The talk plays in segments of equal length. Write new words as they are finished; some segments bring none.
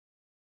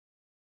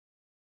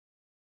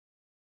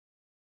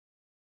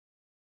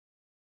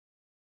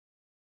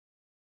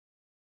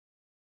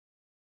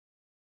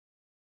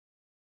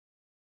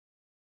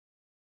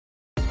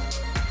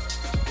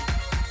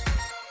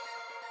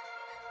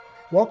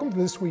Welcome to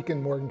This Week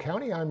in Morgan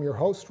County. I'm your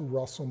host,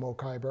 Russell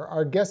Mokhiber.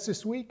 Our guest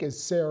this week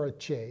is Sarah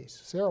Chayes.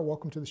 Sarah,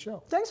 welcome to the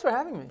show. Thanks for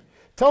having me.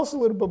 Tell us a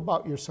little bit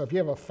about yourself. You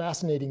have a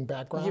fascināting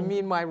background. You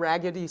mean my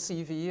raggedy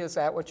CV? Is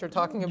that what you're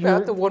talking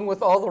about? The one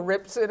with all the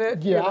rips in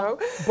it? Yeah, you know?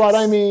 But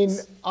I mean,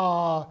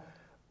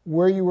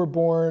 where you were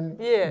born,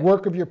 yeah.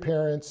 Work of your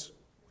parents,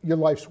 your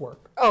life's work.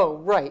 Oh,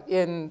 right,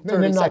 in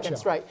 30 seconds,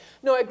 nutshell. right.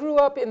 No, I grew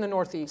up in the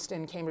Northeast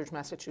in Cambridge,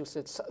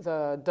 Massachusetts,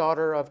 the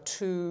daughter of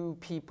two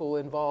people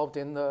involved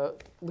in the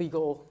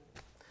legal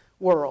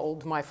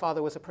world. My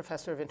father was a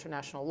professor of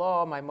international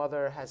law. My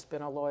mother has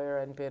been a lawyer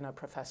and been a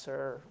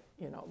professor,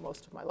 you know,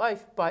 most of my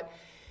life. But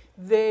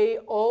they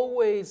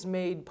always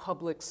made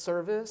public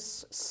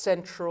service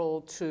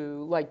central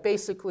to, like,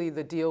 basically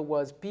the deal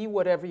was be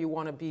whatever you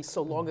want to be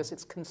so long as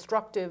it's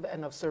constructive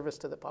and of service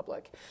to the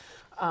public.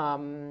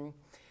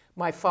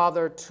 My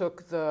father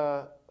took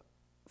the,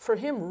 for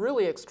him,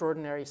 really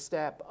extraordinary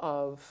step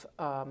of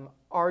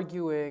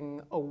arguing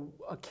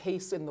a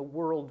case in the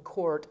world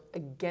court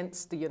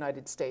against the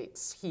United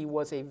States. He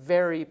was a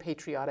very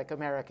patriotic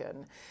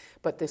American,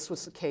 but this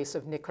was the case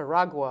of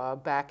Nicaragua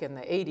back in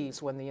the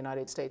 80s when the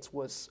United States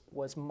was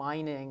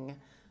mining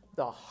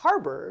the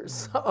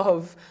harbors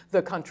of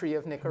the country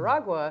of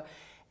Nicaragua.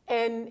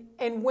 And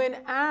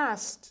when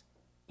asked,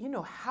 you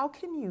know, how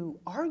can you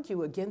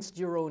argue against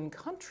your own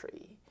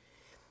country?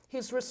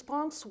 His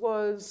response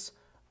was,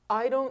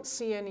 I don't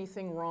see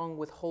anything wrong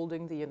with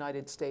holding the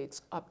United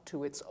States up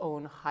to its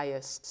own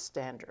highest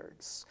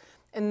standards.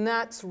 And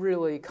that's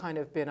really kind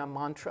of been a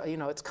mantra, you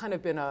know, it's kind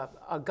of been a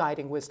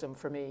guiding wisdom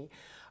for me.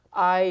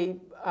 I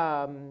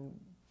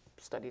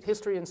studied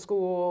history in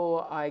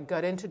school. I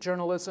got into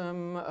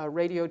journalism,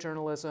 radio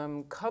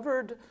journalism,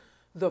 covered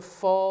the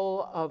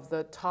fall of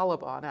the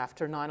Taliban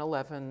after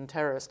 9/11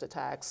 terrorist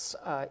attacks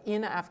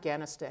in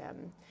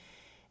Afghanistan.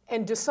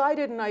 And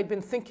decided, and I'd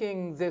been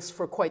thinking this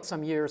for quite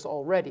some years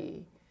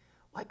already,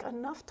 like,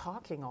 enough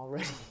talking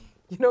already.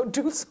 You know,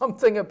 do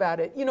something about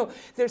it. You know,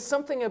 there's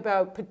something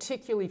about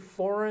particularly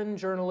foreign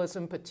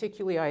journalism,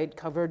 particularly I had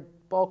covered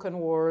Balkan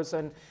wars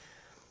and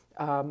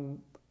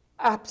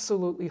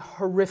absolutely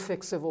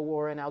horrific civil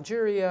war in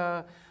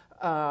Algeria,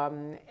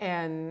 and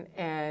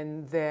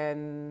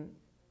then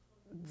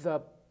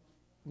the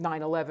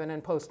 9/11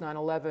 and post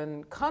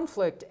 9/11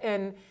 conflict,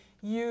 and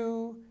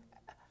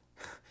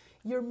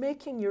you're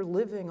making your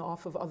living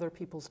off of other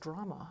people's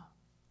drama,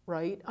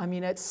 right? I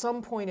mean, at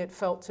some point it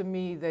felt to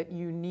me that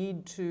you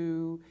need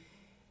to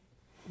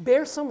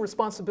bear some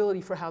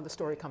responsibility for how the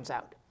story comes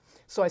out.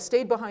 So I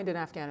stayed behind in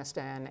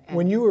Afghanistan. And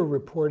when you were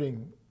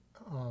reporting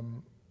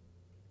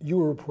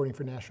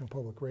for National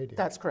Public Radio.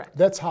 That's correct.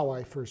 That's how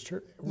I first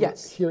heard.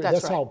 Yes,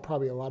 that's right. How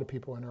probably a lot of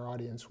people in our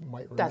audience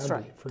might remember. That's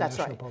right. For That's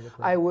National right. Public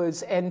Radio. I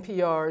was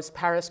NPR's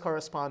Paris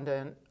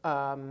correspondent.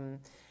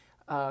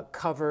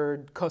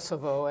 Covered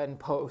Kosovo and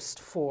Post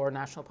for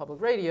National Public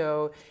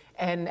Radio,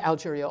 and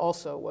Algeria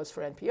also was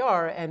for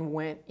NPR, and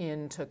went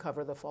in to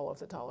cover the fall of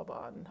the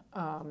Taliban,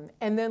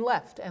 and then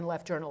left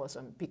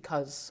journalism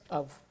because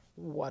of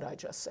what I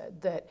just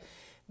said.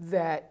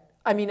 That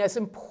I mean, as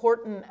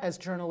important as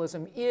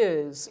journalism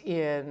is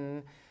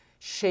in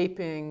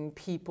shaping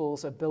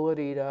people's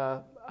ability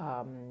to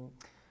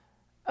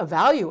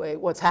evaluate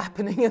what's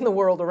happening in the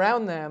world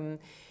around them,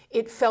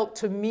 it felt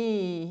to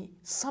me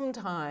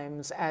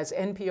sometimes as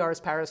NPR's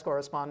Paris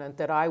correspondent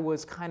that I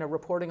was kind of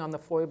reporting on the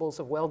foibles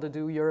of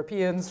well-to-do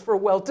Europeans for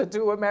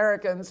well-to-do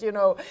Americans, you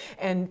know,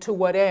 and to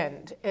what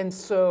end? And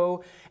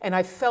so, and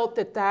I felt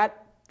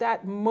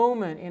that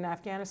moment in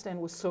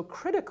Afghanistan was so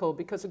critical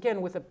because,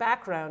 again, with a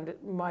background,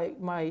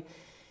 my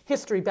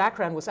history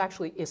background was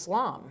actually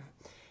Islam.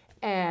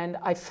 And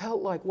I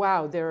felt like,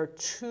 wow, there are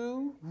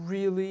two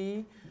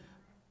really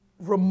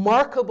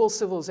remarkable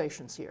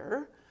civilizations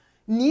here.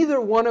 Neither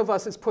one of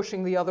us is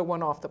pushing the other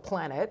one off the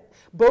planet.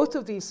 Both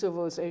of these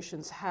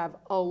civilizations have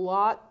a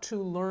lot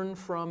to learn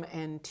from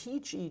and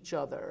teach each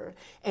other.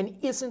 And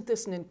isn't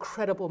this an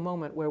incredible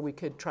moment where we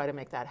could try to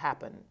make that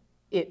happen?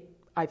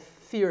 I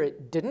fear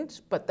it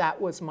didn't, but that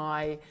was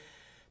my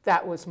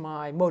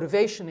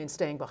motivation in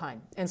staying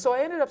behind. And so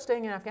I ended up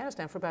staying in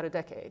Afghanistan for about a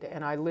decade.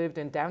 And I lived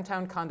in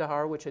downtown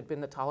Kandahar, which had been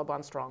the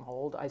Taliban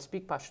stronghold. I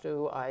speak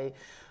Pashto.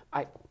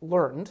 I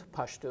learned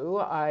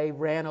Pashto. I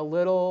ran a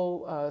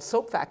little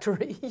soap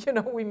factory. You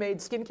know, we made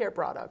skincare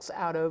products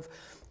out of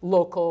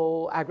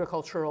local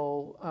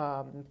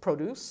agricultural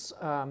produce,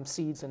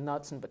 seeds and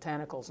nuts and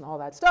botanicals and all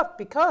that stuff,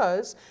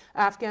 because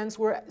Afghans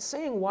were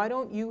saying, why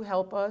don't you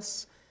help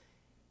us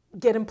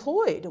get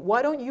employed?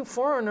 Why don't you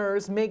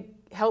foreigners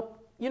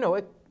help, you know,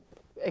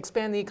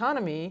 expand the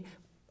economy?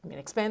 I mean,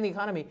 expand the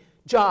economy.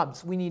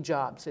 Jobs, we need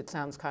jobs. It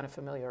sounds kind of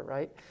familiar,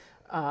 right?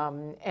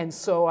 And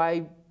so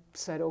I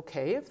said,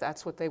 okay, if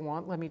that's what they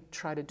want, let me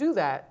try to do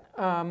that.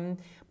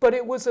 But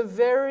it was a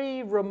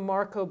very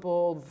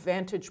remarkable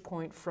vantage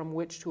point from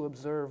which to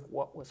observe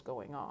what was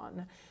going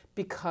on.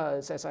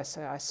 Because, as I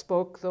say, I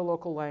spoke the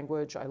local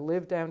language, I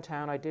lived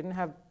downtown, I didn't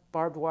have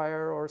barbed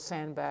wire or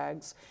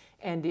sandbags,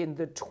 And in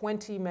the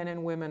 20 men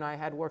and women I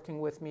had working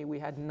with me, we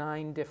had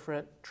 9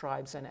 different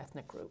tribes and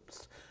ethnic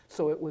groups.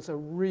 So it was a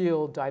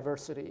real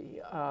diversity.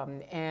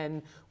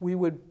 And we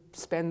would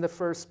spend the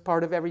first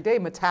part of every day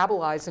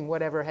metabolizing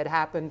whatever had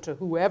happened to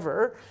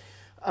whoever,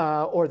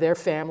 or their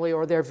family,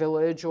 or their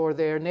village, or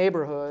their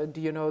neighborhood,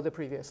 the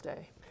previous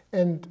day.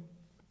 And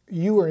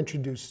you were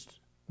introduced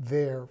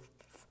there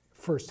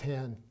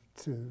firsthand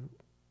to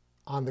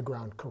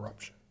on-the-ground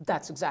corruption.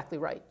 That's exactly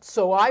right.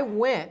 So I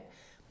went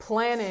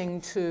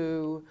planning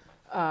to,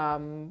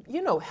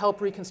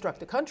 help reconstruct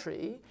the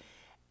country,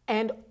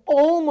 and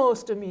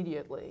almost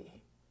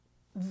immediately,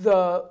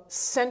 the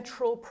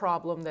central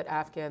problem that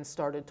Afghans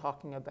started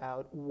talking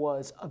about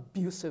was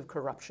abusive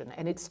corruption.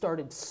 And it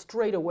started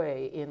straight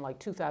away in like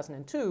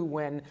 2002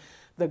 when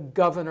the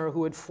governor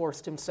who had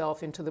forced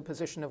himself into the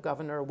position of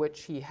governor,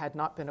 which he had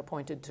not been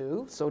appointed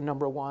to, so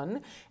number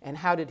one. And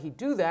how did he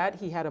do that?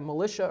 He had a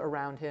militia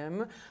around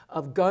him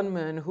of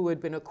gunmen who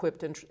had been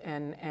equipped and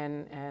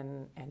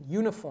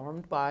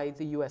uniformed by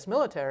the US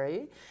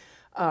military.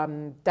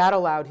 That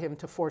allowed him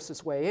to force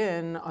his way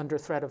in under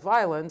threat of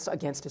violence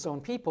against his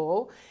own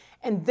people.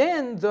 And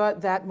then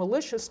that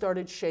militia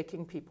started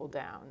shaking people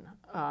down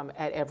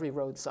at every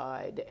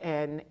roadside.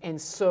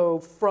 And so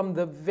from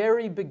the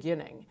very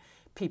beginning,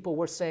 people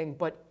were saying,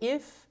 but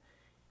if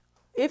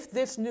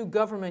this new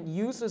government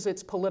uses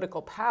its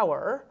political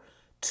power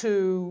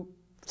to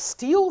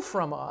steal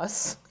from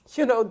us,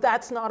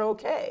 that's not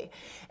okay.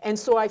 And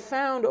so I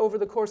found over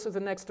the course of the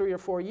next 3 or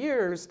 4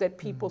 years that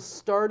people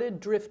started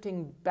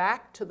drifting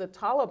back to the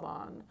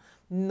Taliban,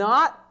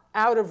 not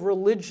out of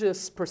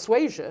religious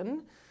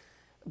persuasion,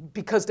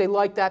 because they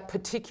liked that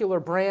particular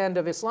brand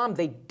of Islam.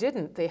 They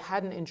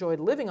hadn't enjoyed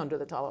living under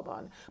the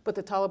Taliban. But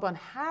the Taliban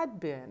had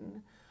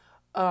been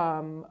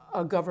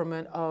a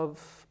government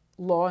of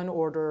law and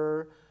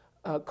order.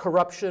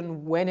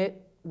 Corruption, when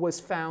it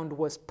was found,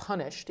 was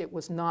punished. It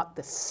was not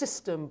the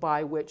system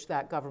by which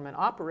that government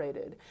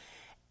operated.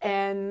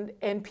 And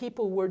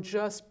people were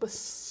just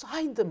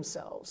beside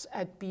themselves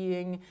at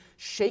being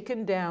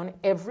shaken down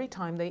every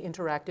time they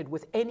interacted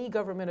with any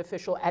government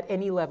official at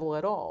any level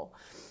at all.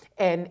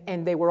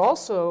 And they were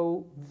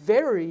also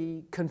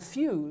very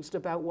confused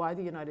about why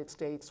the United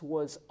States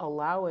was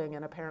allowing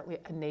and apparently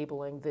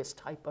enabling this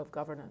type of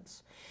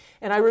governance.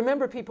 And I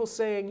remember people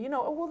saying,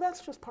 oh, well,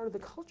 that's just part of the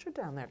culture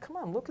down there. Come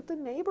on, look at the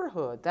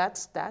neighborhood.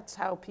 That's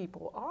how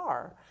people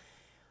are.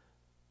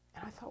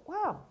 And I thought,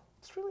 wow,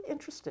 it's really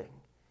interesting.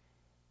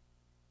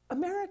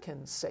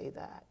 Americans say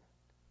that.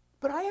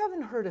 But I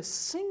haven't heard a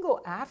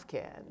single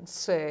Afghan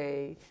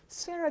say,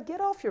 Sarah,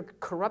 get off your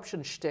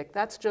corruption shtick.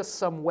 That's just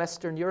some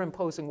Western, you're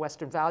imposing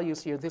Western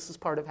values here. This is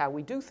part of how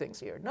we do things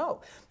here.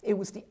 No, it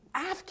was the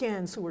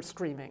Afghans who were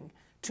screaming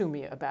to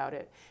me about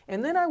it.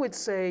 And then I would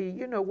say,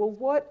 well,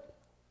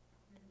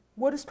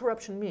 what does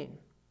corruption mean?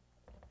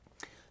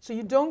 So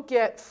you don't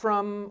get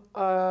from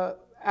an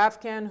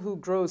Afghan who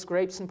grows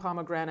grapes and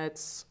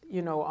pomegranates,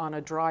 on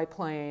a dry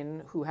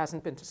plain, who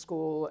hasn't been to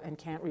school and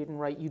can't read and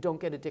write, you don't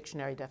get a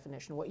dictionary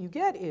definition. What you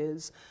get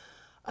is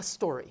a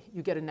story.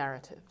 You get a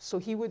narrative. So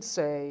he would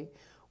say,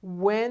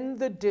 when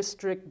the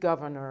district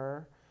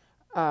governor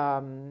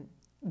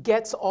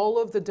gets all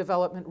of the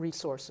development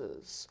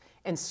resources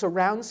and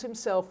surrounds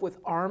himself with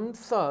armed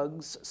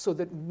thugs so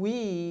that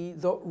we,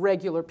 the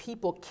regular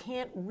people,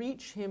 can't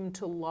reach him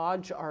to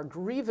lodge our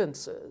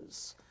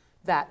grievances,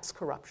 that's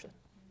corruption.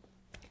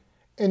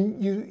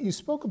 And you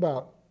spoke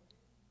about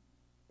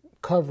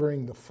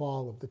covering the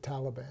fall of the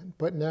Taliban,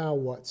 but now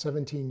what,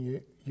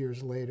 17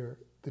 years later,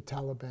 the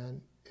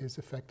Taliban is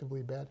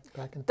effectively back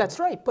in power? That's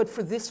right, but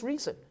for this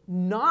reason.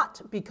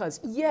 Not because,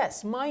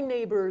 yes, my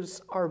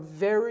neighbors are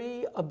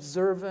very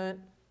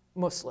observant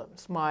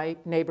Muslims, my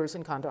neighbors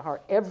in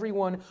Kandahar.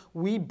 Everyone,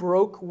 we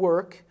broke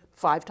work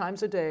 5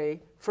 times a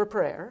day for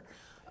prayer.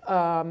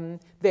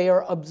 They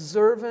are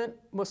observant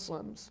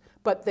Muslims,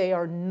 but they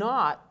are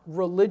not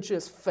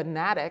religious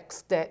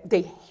fanatics. That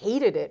they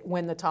hated it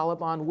when the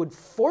Taliban would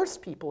force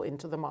people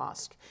into the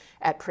mosque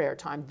at prayer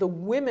time. The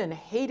women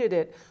hated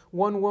it.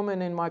 One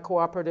woman in my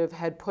cooperative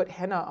had put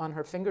henna on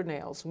her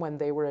fingernails when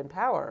they were in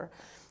power,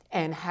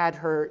 and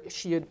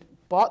she had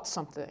bought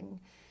something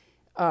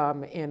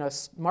in a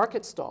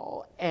market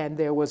stall, and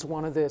there was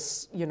one of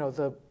this,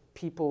 the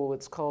people,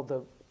 it's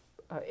called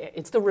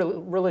it's the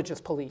religious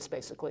police,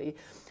 basically,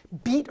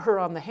 beat her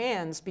on the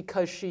hands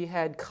because she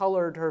had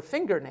colored her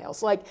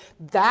fingernails. Like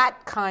that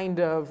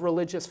kind of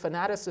religious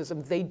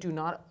fanaticism they do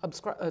not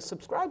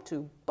subscribe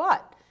to,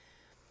 but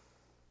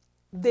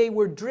they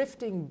were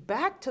drifting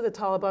back to the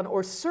Taliban,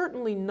 or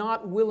certainly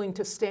not willing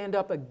to stand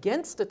up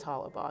against the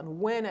Taliban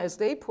when, as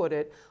they put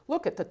it,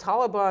 look, at the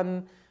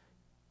Taliban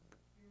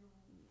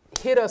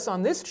hit us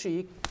on this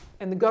cheek,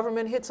 and the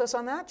government hits us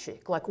on that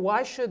cheek. Like,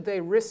 why should they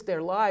risk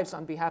their lives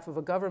on behalf of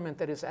a government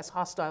that is as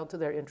hostile to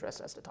their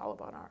interests as the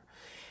Taliban are?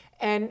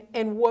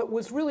 And what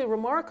was really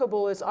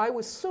remarkable is I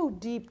was so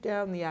deep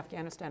down the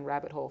Afghanistan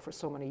rabbit hole for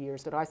so many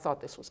years that I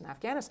thought this was an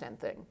Afghanistan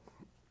thing.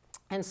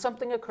 And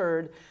something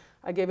occurred.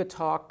 I gave a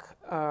talk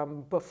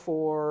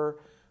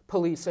before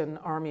police and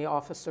army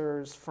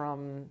officers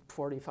from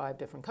 45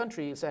 different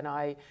countries, and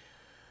I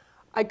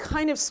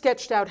kind of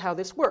sketched out how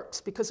this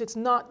works, because it's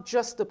not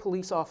just the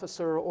police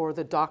officer or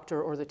the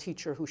doctor or the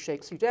teacher who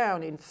shakes you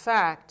down. In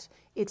fact,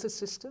 it's a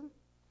system,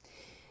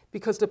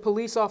 because the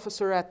police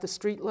officer at the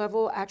street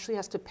level actually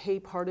has to pay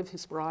part of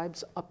his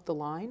bribes up the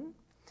line,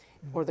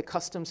 or the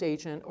customs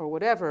agent or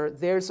whatever.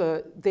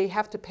 They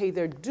have to pay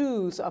their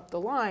dues up the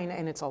line,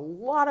 and it's a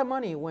lot of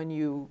money when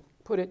you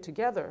put it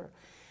together.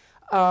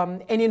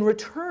 And in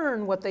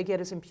return, what they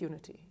get is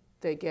impunity.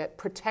 They get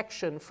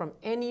protection from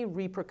any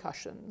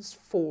repercussions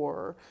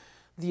for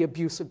the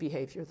abusive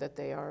behavior that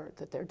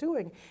they're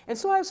doing. And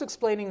so I was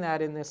explaining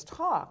that in this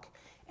talk,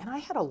 and I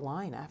had a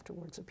line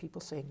afterwards of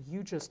people saying,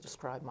 "You just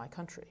described my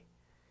country."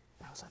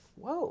 And I was like,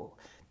 whoa,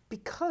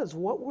 because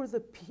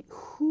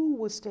who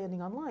was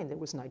standing on line? There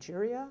was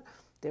Nigeria,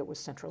 there was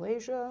Central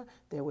Asia,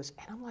 and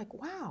I'm like,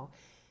 wow,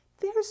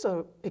 there's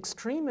an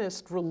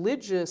extremist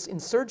religious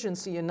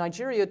insurgency in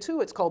Nigeria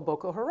too. It's called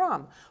Boko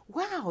Haram.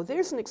 Wow,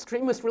 there's an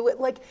extremist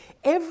like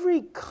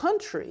every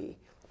country.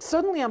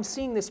 Suddenly I'm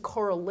seeing this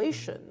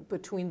correlation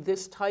between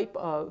this type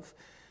of,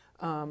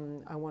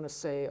 I want to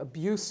say,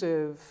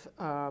 abusive,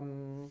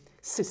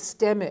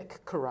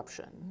 systemic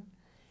corruption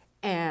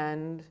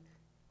and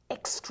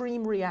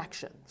extreme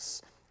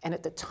reactions. And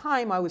at the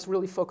time I was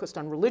really focused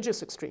on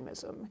religious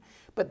extremism,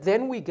 but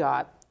then we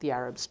got the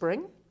Arab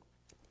Spring.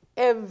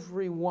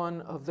 Every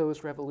one of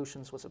those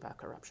revolutions was about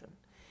corruption.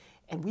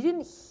 And we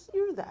didn't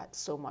hear that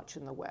so much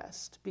in the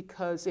West,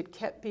 because it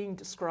kept being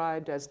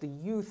described as the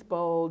youth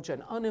bulge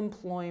and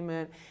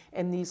unemployment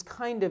and these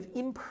kind of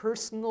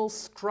impersonal,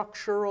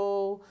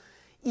 structural,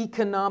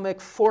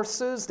 economic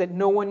forces that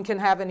no one can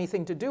have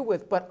anything to do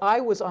with. But I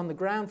was on the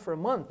ground for a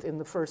month in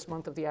the first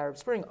month of the Arab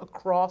Spring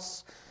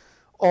across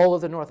all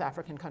of the North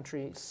African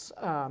countries,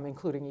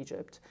 including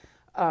Egypt.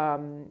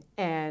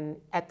 And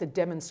at the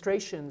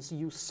demonstrations,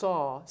 you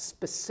saw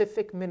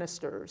specific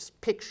ministers'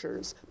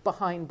 pictures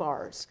behind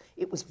bars.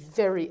 It was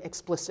very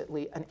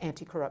explicitly an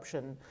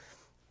anti-corruption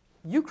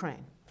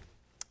Ukraine,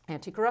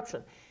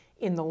 anti-corruption.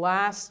 In the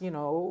last,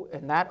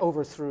 and that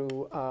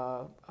overthrew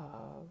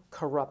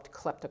corrupt,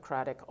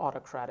 kleptocratic,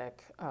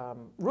 autocratic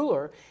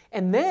ruler.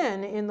 And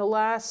then in the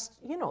last,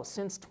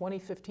 since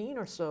 2015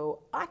 or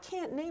so, I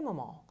can't name them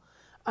all.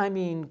 I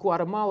mean,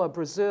 Guatemala,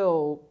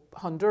 Brazil,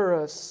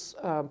 Honduras,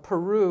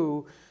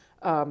 Peru,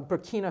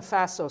 Burkina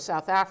Faso,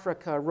 South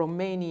Africa,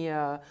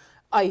 Romania,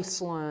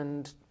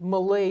 Iceland,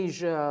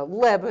 Malaysia,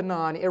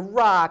 Lebanon,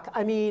 Iraq.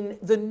 I mean,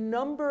 the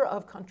number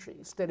of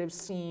countries that have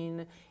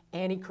seen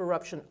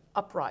anti-corruption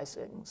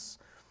uprisings,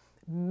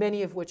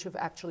 many of which have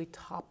actually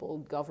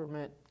toppled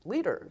government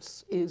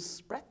leaders,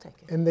 is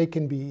breathtaking. And they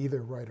can be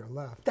either right or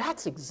left.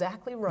 That's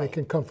exactly right. They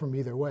can come from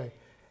either way.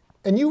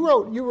 And you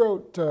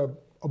wrote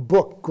a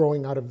book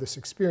growing out of this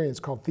experience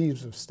called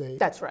Thieves of State.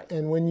 That's right.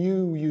 And when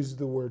you use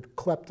the word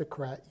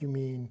kleptocrat, you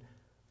mean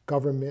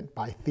government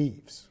by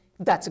thieves.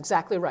 That's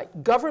exactly right.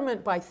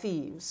 Government by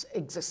thieves,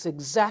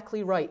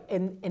 exactly right.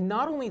 And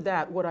not only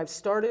that, what I've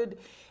started,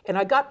 and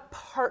I got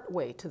part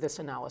way to this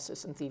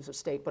analysis in Thieves of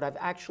State, but I've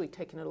actually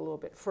taken it a little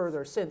bit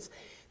further since.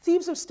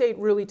 Thieves of State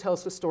really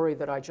tells the story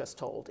that I just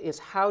told, is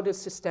how does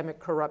systemic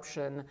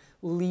corruption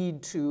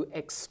lead to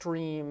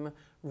extreme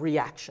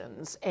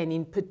reactions? And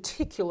in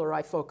particular,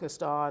 I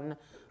focused on,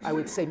 I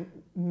would say,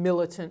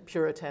 militant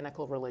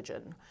puritanical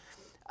religion.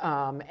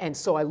 And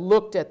so I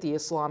looked at the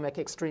Islamic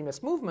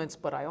extremist movements,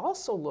 but I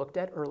also looked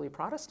at early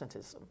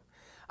Protestantism.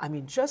 I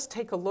mean, just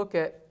take a look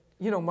at,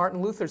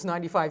 Martin Luther's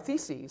 95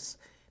 Theses.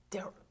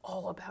 They're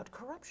all about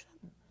corruption.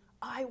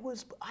 I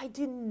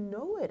didn't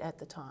know it at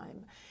the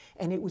time.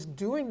 And it was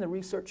doing the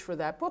research for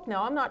that book.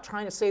 Now, I'm not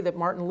trying to say that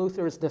Martin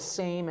Luther is the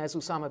same as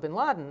Osama bin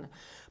Laden,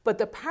 but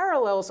the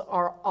parallels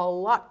are a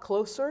lot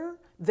closer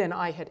than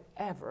I had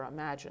ever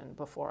imagined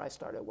before I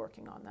started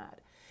working on that.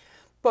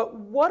 But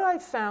what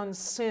I've found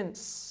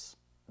since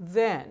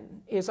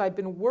then is I've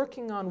been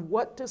working on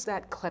what does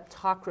that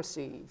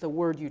kleptocracy, the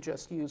word you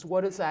just used,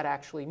 what does that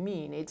actually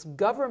mean? It's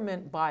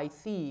government by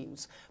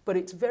thieves, but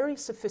it's very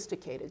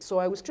sophisticated. So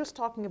I was just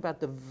talking about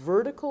the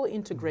vertical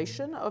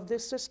integration of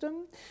this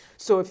system.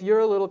 So if you're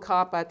a little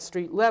cop at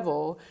street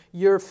level,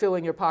 you're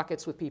filling your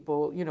pockets with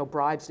people,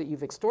 bribes that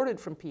you've extorted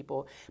from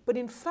people. But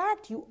in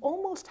fact, you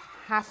almost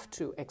have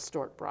to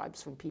extort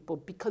bribes from people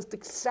because the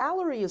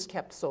salary is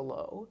kept so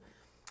low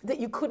that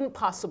you couldn't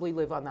possibly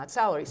live on that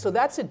salary. So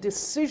that's a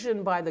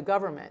decision by the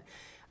government,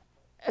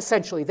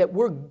 essentially, that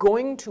we're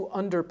going to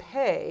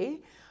underpay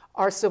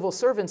our civil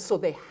servants so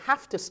they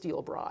have to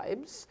steal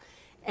bribes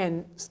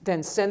and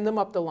then send them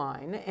up the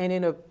line. And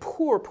in a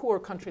poor, poor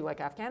country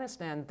like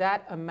Afghanistan,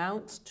 that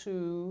amounts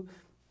to,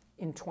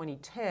 in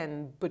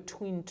 2010,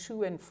 between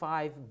 $2 and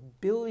 $5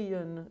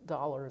 billion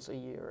a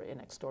year in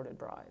extorted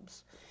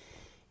bribes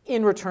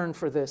in return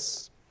for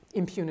this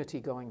impunity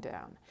going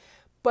down.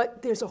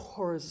 But there's a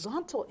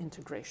horizontal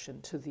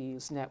integration to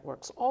these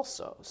networks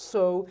also.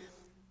 So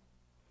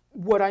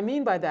what I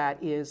mean by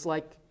that is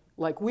like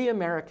we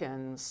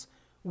Americans,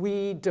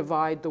 we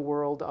divide the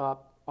world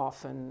up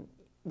often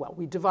well,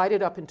 we divide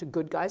it up into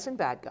good guys and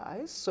bad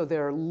guys. So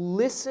there are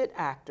licit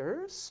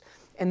actors,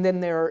 and then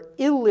there are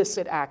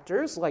illicit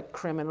actors like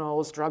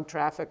criminals, drug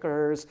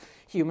traffickers,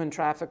 human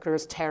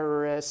traffickers,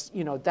 terrorists.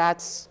 You know,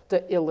 that's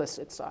the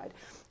illicit side.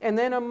 And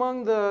then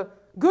among the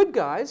good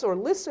guys or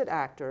licit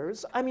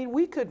actors, I mean,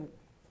 we could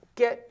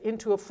get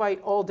into a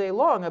fight all day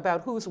long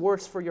about who's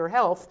worse for your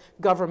health,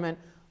 government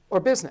or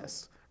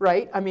business,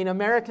 right? I mean,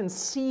 Americans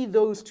see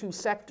those two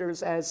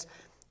sectors as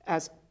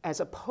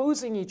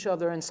opposing each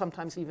other and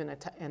sometimes even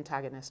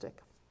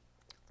antagonistic.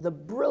 The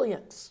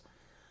brilliance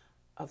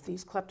of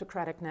these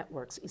kleptocratic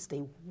networks is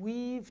they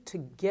weave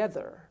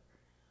together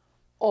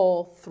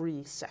all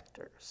three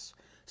sectors.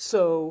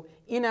 So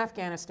in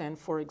Afghanistan,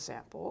 for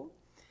example,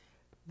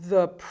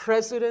 the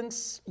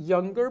president's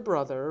younger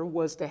brother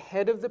was the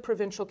head of the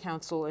provincial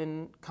council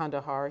in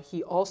Kandahar.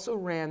 He also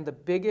ran the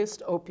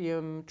biggest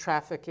opium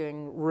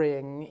trafficking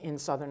ring in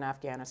southern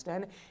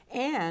Afghanistan,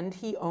 and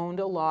he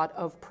owned a lot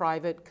of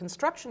private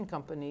construction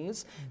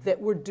companies that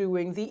were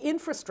doing the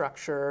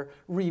infrastructure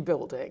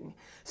rebuilding.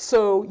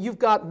 So you've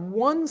got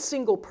one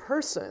single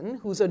person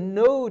who's a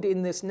node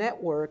in this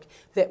network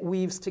that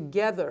weaves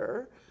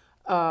together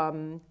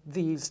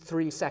these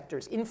three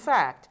sectors. In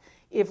fact,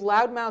 if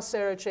loudmouth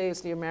Sarah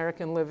Chayes, the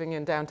American living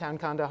in downtown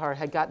Kandahar,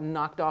 had gotten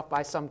knocked off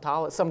by some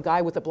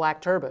guy with a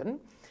black turban,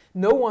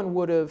 no one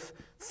would have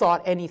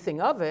thought anything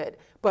of it,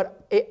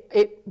 but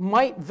it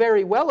might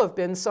very well have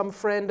been some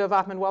friend of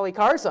Ahmed Wali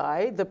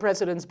Karzai, the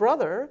president's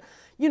brother,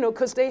 you know,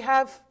 because they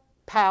have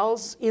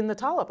pals in the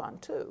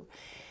Taliban too.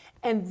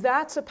 And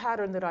that's a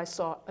pattern that I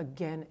saw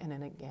again and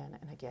again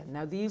and again.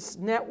 Now these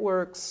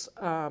networks,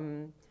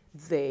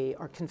 they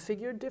are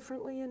configured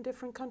differently in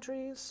different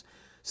countries.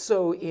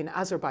 So in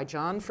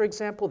Azerbaijan, for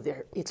example,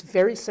 it's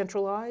very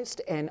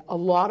centralized and a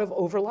lot of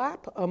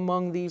overlap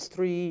among these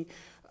three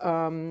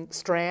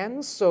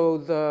strands. So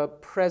the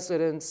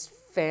president's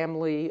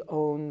family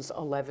owns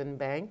 11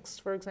 banks,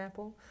 for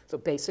example. So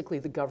basically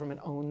the government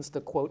owns the,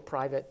 quote,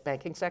 private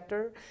banking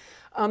sector.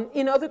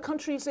 In other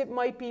countries, it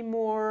might be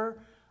more,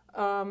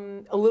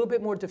 a little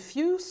bit more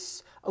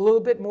diffuse, a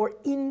little bit more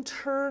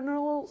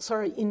internal,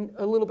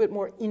 a little bit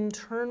more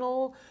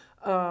internal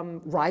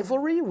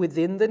rivalry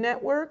within the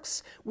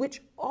networks,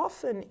 which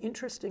often,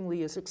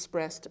 interestingly, is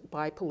expressed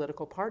by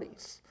political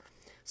parties.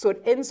 So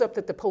it ends up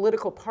that the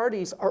political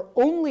parties are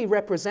only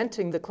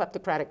representing the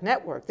kleptocratic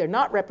network. They're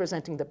not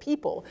representing the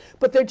people,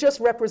 but they're just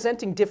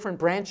representing different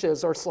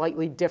branches or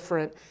slightly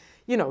different,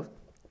 you know,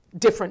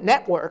 different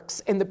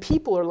networks, and the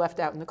people are left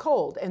out in the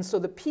cold. And so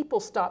the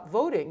people stop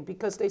voting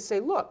because they say,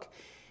 look,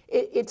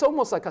 it's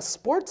almost like a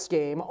sports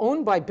game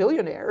owned by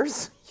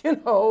billionaires,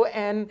 you know,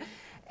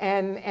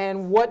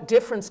 and what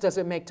difference does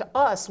it make to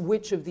us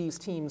which of these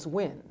teams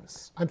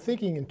wins? I'm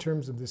thinking in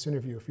terms of this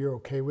interview, if you're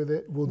okay with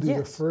it, we'll do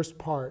the first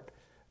part.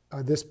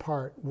 This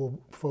part will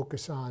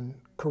focus on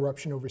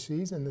corruption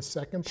overseas, and the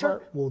second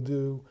part will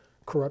do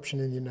corruption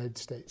in the United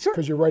States.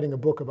 Because you're writing a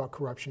book about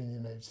corruption in the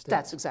United States.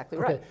 That's exactly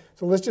right. Okay,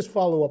 so let's just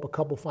follow up a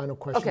couple final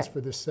questions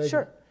for this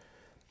segment.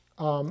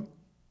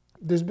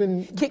 There's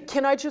been...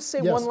 Can I just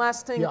say one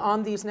last thing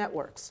on these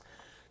networks?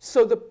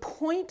 So the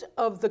point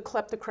of the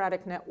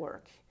kleptocratic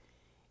network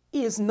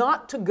is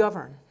not to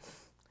govern.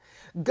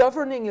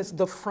 Governing is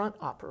the front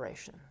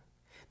operation.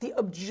 The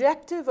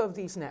objective of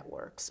these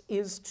networks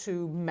is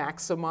to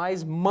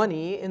maximize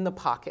money in the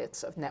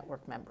pockets of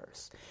network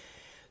members.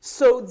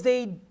 So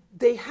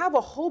they have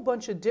a whole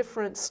bunch of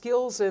different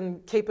skills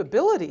and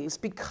capabilities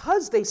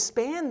because they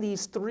span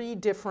these three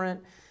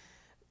different,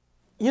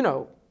 you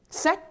know,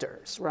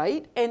 sectors,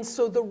 right? And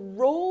so the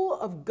role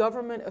of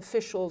government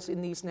officials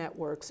in these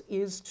networks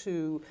is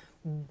to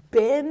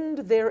bend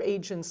their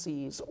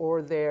agencies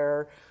or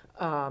their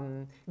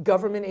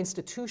government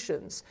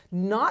institutions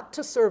not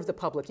to serve the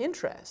public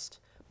interest,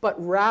 but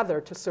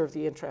rather to serve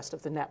the interest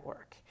of the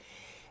network.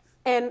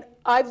 And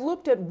I've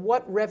looked at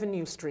what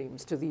revenue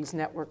streams do these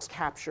networks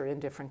capture in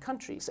different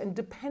countries. And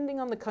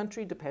depending on the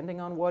country, depending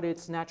on what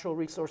its natural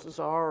resources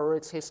are or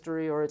its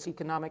history or its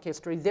economic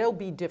history, there'll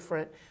be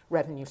different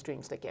revenue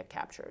streams that get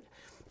captured.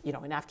 You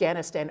know, in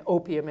Afghanistan,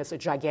 opium is a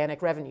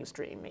gigantic revenue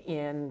stream.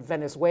 In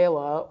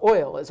Venezuela,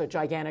 oil is a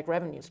gigantic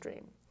revenue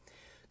stream.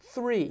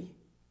 3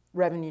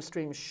 revenue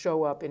streams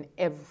show up in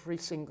every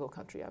single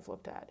country I've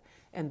looked at,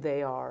 and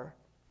they are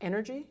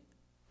energy,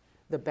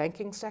 the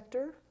banking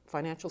sector,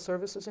 financial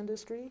services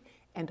industry,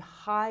 and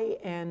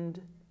high-end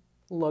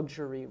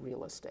luxury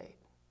real estate.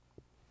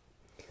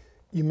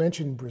 You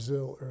mentioned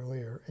Brazil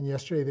earlier, and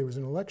yesterday there was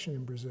an election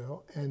in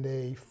Brazil, and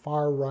a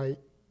far-right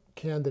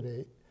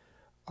candidate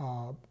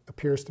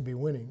appears to be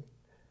winning.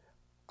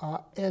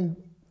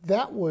 And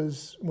that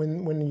was,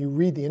 when you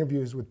read the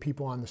interviews with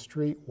people on the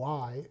street,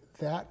 why,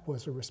 that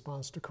was a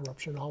response to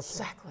corruption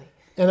also. Exactly.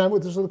 And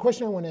so the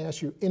question I want to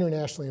ask you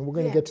internationally, and we're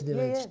going to get to the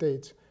United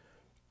States,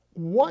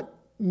 what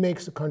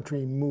makes a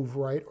country move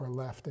right or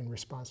left in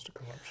response to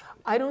corruption?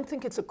 I don't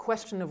think it's a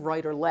question of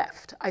right or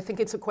left. I think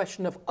it's a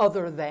question of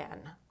other than.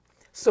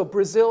 So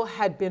Brazil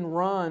had been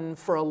run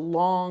for a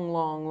long,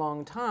 long,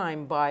 long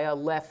time by a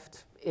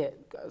left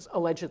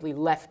allegedly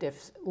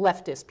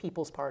leftist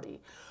People's Party.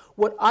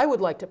 What I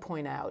would like to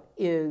point out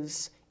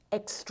is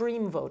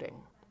extreme voting.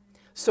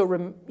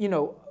 So, you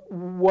know,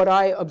 what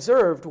I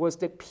observed was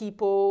that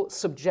people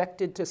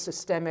subjected to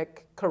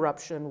systemic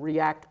corruption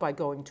react by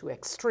going to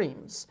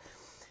extremes.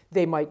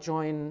 They might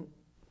join,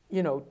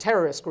 you know,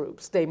 terrorist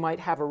groups. They might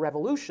have a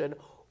revolution,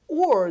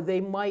 or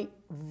they might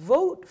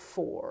vote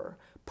for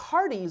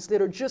parties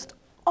that are just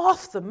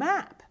off the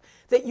map,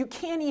 that you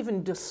can't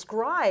even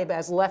describe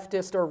as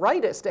leftist or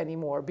rightist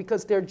anymore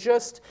because they're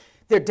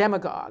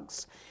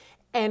demagogues.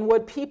 And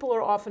what people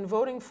are often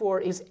voting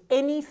for is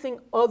anything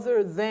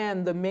other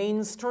than the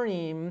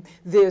mainstream,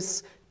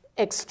 this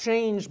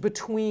exchange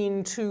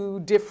between two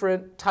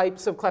different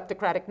types of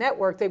kleptocratic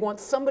network. They want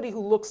somebody who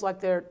looks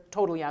like they're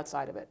totally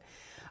outside of it.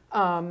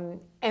 And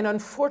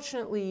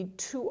unfortunately,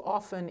 too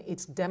often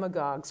it's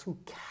demagogues who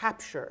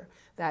capture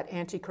that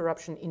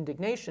anti-corruption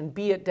indignation,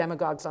 be it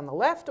demagogues on the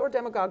left or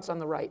demagogues on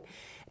the right.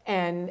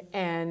 And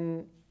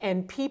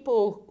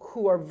people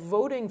who are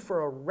voting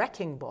for a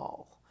wrecking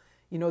ball,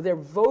 you know, they're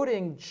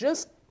voting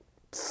just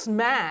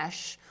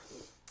smash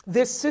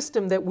this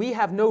system that we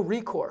have no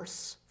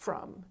recourse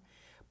from.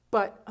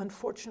 But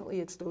unfortunately,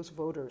 it's those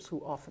voters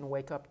who often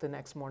wake up the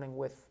next morning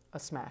with a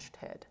smashed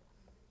head.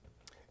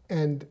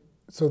 And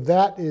so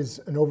that is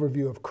an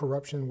overview of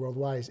corruption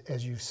worldwide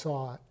as you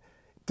saw it.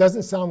 It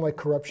doesn't sound like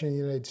corruption in the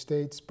United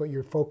States, but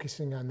you're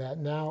focusing on that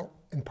now.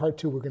 In part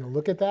two, we're going to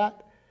look at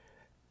that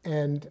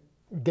and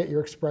get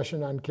your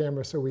expression on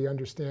camera so we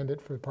understand it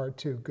for part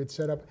two. Good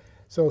setup.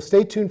 So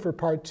stay tuned for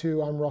part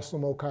two. I'm Russell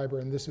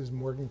Mokhiber, and this is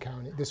Morgan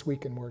County, This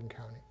Week in Morgan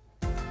County.